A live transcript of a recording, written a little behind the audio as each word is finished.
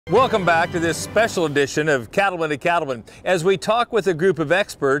Welcome back to this special edition of Cattleman to Cattleman as we talk with a group of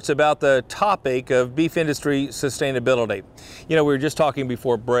experts about the topic of beef industry sustainability. You know, we were just talking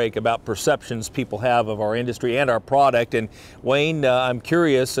before break about perceptions people have of our industry and our product. And Wayne, I'm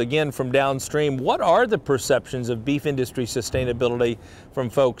curious, again, from downstream, what are the perceptions of beef industry sustainability from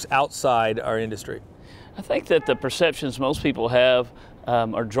folks outside our industry? I think that the perceptions most people have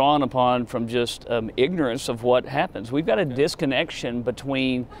are drawn upon from just ignorance of what happens. We've got a disconnection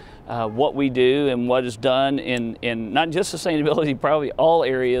between what we do and what is done in not just sustainability, probably all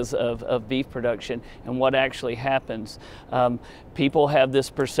areas of beef production, and what actually happens. People have this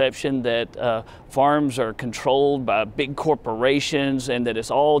perception that farms are controlled by big corporations and that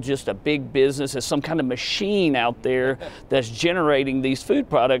it's all just a big business. It's some kind of machine out there that's generating these food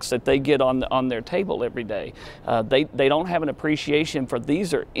products that they get on their table every day. They don't have an appreciation for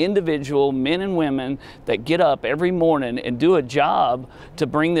these are individual men and women that get up every morning and do a job to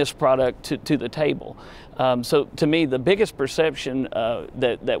bring this product to the table. So to me, the biggest perception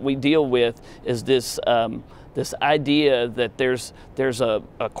that we deal with is this this idea that there's a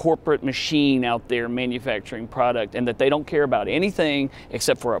corporate machine out there manufacturing product and that they don't care about anything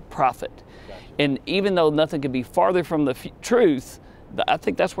except for a profit. Gotcha. And even though nothing could be farther from the truth, I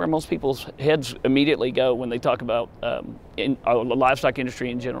think that's where most people's heads immediately go when they talk about the livestock industry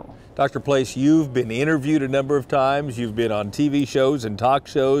in general. Dr. Place, you've been interviewed a number of times. You've been on TV shows and talk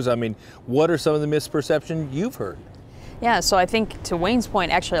shows. I mean, what are some of the misperceptions you've heard? Yeah, so I think to Wayne's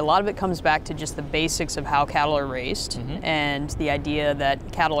point, actually a lot of it comes back to just the basics of how cattle are raised and the idea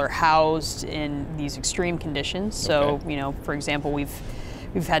that cattle are housed in these extreme conditions. So, you know, for example, we've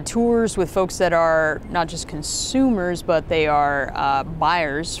had tours with folks that are not just consumers, but they are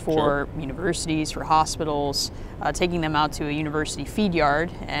buyers for universities, for hospitals, taking them out to a university feed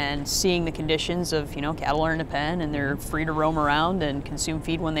yard and seeing the conditions of, you know, cattle are in a pen and they're free to roam around and consume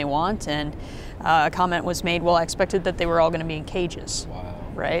feed when they want. And a comment was made, well, I expected that they were all going to be in cages. Wow.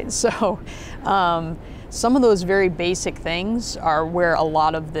 Right? So some of those very basic things are where a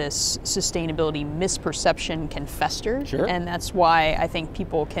lot of this sustainability misperception can fester. And that's why I think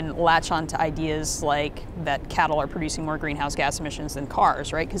people can latch on to ideas like that cattle are producing more greenhouse gas emissions than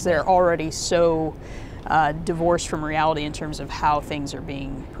cars, right? Because they're already so divorced from reality in terms of how things are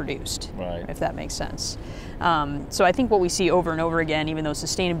being produced, if that makes sense. So I think what we see over and over again, even though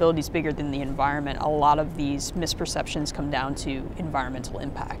sustainability is bigger than the environment, a lot of these misperceptions come down to environmental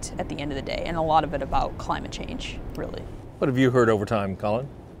impact at the end of the day, and a lot of it about climate change, really. What have you heard over time, Colin?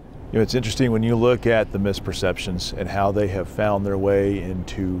 You know, it's interesting when you look at the misperceptions and how they have found their way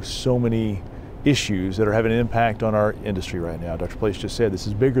into so many issues that are having an impact on our industry right now. Dr. Place just said this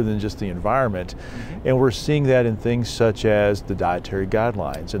is bigger than just the environment, and we're seeing that in things such as the dietary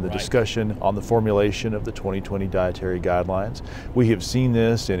guidelines and the discussion on the formulation of the 2020 dietary guidelines. We have seen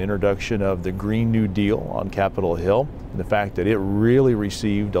this in introduction of the Green New Deal on Capitol Hill, and the fact that it really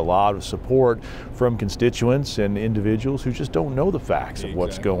received a lot of support from constituents and individuals who just don't know the facts of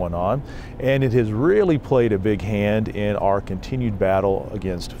what's going on, and it has really played a big hand in our continued battle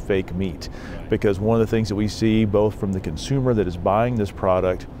against fake meat. Because one of the things that we see both from the consumer that is buying this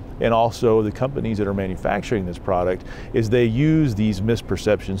product and also the companies that are manufacturing this product is they use these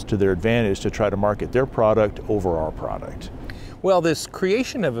misperceptions to their advantage to try to market their product over our product. Well, this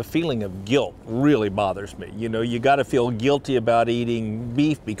creation of a feeling of guilt really bothers me. You know, you got to feel guilty about eating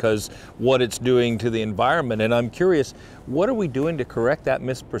beef because what it's doing to the environment. And I'm curious, what are we doing to correct that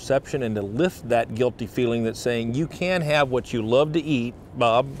misperception and to lift that guilty feeling that's saying you can have what you love to eat,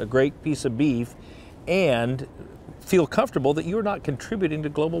 Bob, a great piece of beef, and feel comfortable that you're not contributing to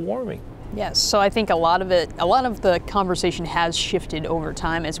global warming? Yes, so I think a lot of the conversation has shifted over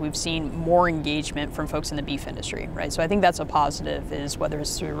time as we've seen more engagement from folks in the beef industry, right? So I think that's a positive, is whether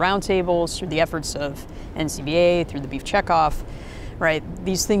it's through roundtables, through the efforts of NCBA, through the beef checkoff, right?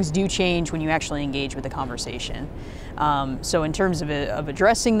 These things do change when you actually engage with the conversation. So in terms of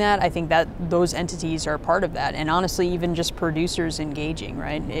addressing that, I think that those entities are part of that. And honestly, even just producers engaging,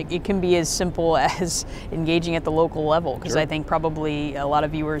 right? It can be as simple as engaging at the local level, because I think probably a lot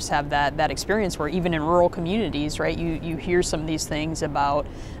of viewers have that experience where even in rural communities, right, you hear some of these things about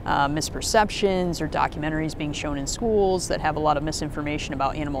misperceptions or documentaries being shown in schools that have a lot of misinformation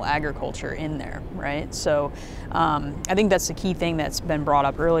about animal agriculture in there, right? So I think that's the key thing that's been brought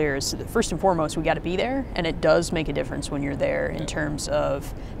up earlier is that first and foremost, we got to be there, and it does make a difference difference when you're there in terms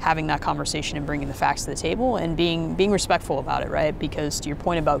of having that conversation and bringing the facts to the table and being respectful about it, right? Because to your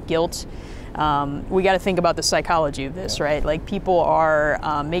point about guilt, we got to think about the psychology of this, right? Like, people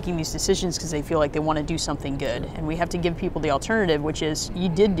are making these decisions because they feel like they want to do something good, and we have to give people the alternative, which is you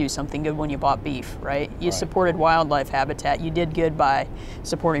did do something good when you bought beef, right? You supported wildlife habitat. You did good by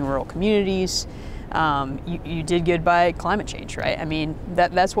supporting rural communities. You did good by climate change, right? I mean,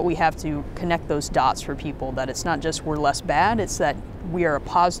 that's what we have to connect those dots for people, that it's not just we're less bad, it's that we are a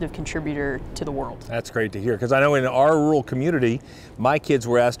positive contributor to the world. That's great to hear, because I know in our rural community, my kids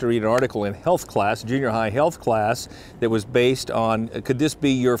were asked to read an article in health class, junior high health class, that was based on, could this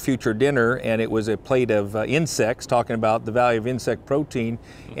be your future dinner? And it was a plate of insects, talking about the value of insect protein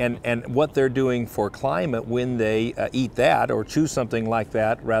and what they're doing for climate when they eat that or choose something like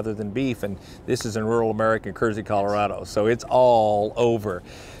that rather than beef. And this is in rural America, in Kersey, Colorado. So it's all over.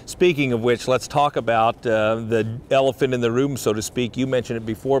 Speaking of which, let's talk about the elephant in the room, so to speak. You mentioned it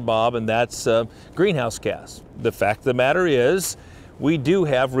before, Bob, and that's greenhouse gas. The fact of the matter is, we do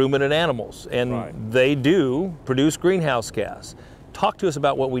have ruminant animals, and they do produce greenhouse gas. Talk to us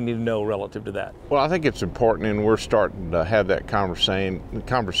about what we need to know relative to that. Well, I think it's important, and we're starting to have that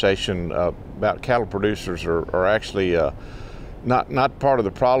conversation about cattle producers are actually not part of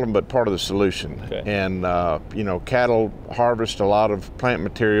the problem, but part of the solution. Okay. And you know, cattle harvest a lot of plant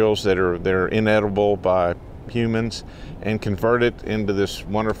materials that are inedible by humans, and convert it into this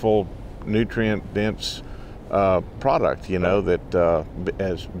wonderful nutrient-dense product, you know, that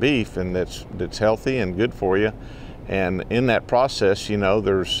as beef, and that's healthy and good for you. And in that process, you know,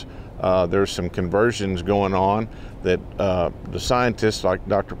 there's some conversions going on that the scientists like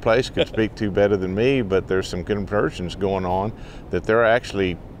Dr. Place could speak to better than me, but there's some conversions going on that they're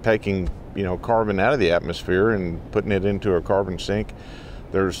actually taking, you know, carbon out of the atmosphere and putting it into a carbon sink.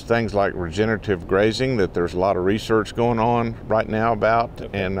 There's things like regenerative grazing that there's a lot of research going on right now about,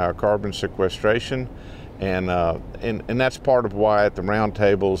 and carbon sequestration. And that's part of why at the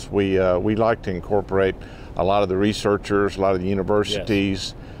roundtables we like to incorporate a lot of the researchers, a lot of the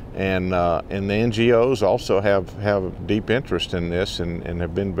universities, and the NGOs also have deep interest in this and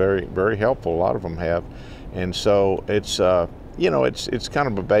have been very, very helpful. A lot of them have, and so it's you know, it's kind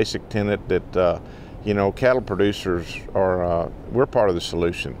of a basic tenet that you know, cattle producers are we're part of the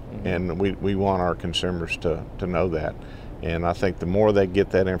solution, and we want our consumers to know that. And I think the more they get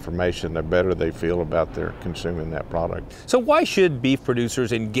that information, the better they feel about their consuming that product. So why should beef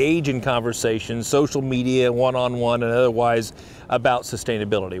producers engage in conversations, social media, one-on-one and otherwise, about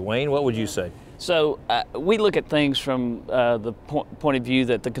sustainability? Wayne, what would you say? So we look at things from the point of view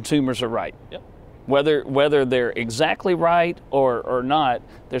that the consumers are right. Yep. Whether they're exactly right or not,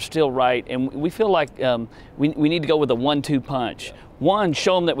 they're still right. And we feel like we need to go with a 1-2 punch. Yeah. One,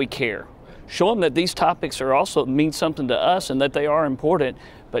 show them that we care. Show them that these topics are also mean something to us and that they are important.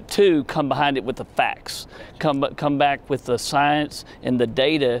 But two, come behind it with the facts. Come back with the science and the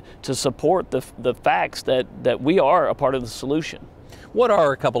data to support the facts that we are a part of the solution. What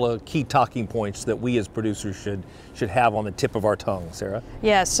are a couple of key talking points that we as producers should have on the tip of our tongue, Sarah?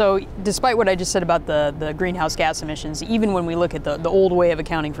 Yeah, so despite what I just said about the greenhouse gas emissions, even when we look at the old way of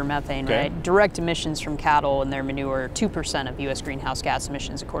accounting for methane, right? Direct emissions from cattle and their manure are 2% of U.S. greenhouse gas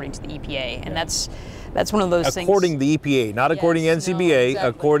emissions according to the EPA, and that's one of those things. According to the EPA, not according to NCBA, no, exactly.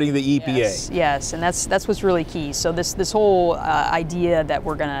 According to the EPA. Yes, and that's what's really key. So this whole idea that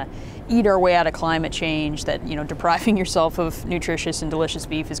we're going to eat our way out of climate change, that, you know, depriving yourself of nutritious and delicious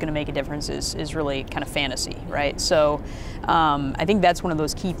beef is going to make a difference is really kind of fantasy, right? So I think that's one of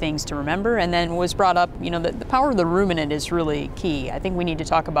those key things to remember. And then was brought up, you know, the power of the ruminant is really key. I think we need to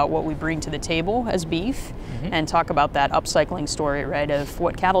talk about what we bring to the table as beef, and talk about that upcycling story, right? Of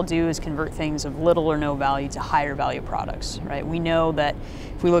what cattle do is convert things of little or no value to higher value products, right? We know that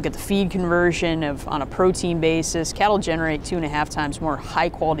if we look at the feed conversion on a protein basis, cattle generate 2.5 times more high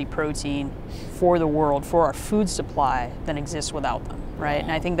quality protein for the world, for our food supply, than exists without them, right?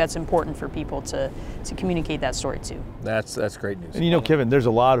 And I think that's important for people to communicate that story too. That's great news. And you know, Kevin, there's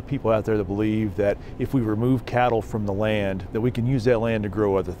a lot of people out there that believe that if we remove cattle from the land, that we can use that land to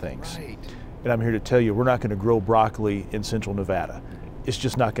grow other things. Right. And I'm here to tell you, we're not going to grow broccoli in central Nevada. It's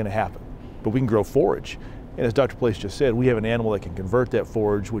just not going to happen. But we can grow forage. And as Dr. Place just said, we have an animal that can convert that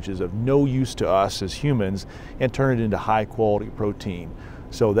forage, which is of no use to us as humans, and turn it into high quality protein.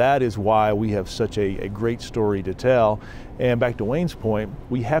 So that is why we have such a great story to tell. And back to Wayne's point,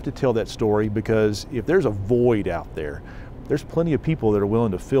 we have to tell that story, because if there's a void out there, there's plenty of people that are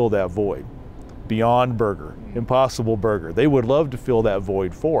willing to fill that void. Beyond Burger, Impossible Burger. They would love to fill that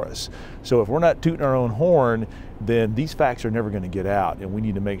void for us. So if we're not tooting our own horn, then these facts are never going to get out, and we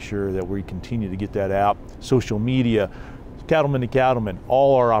need to make sure that we continue to get that out. Social media, Cattlemen to Cattlemen,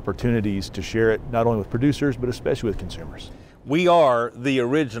 all our opportunities to share it, not only with producers, but especially with consumers. We are the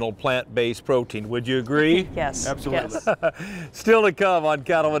original plant-based protein. Would you agree? Yes. Absolutely. Yes. Still to come on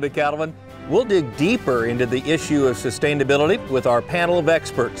Cattlemen to Cattlemen, we'll dig deeper into the issue of sustainability with our panel of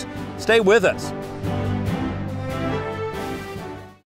experts. Stay with us.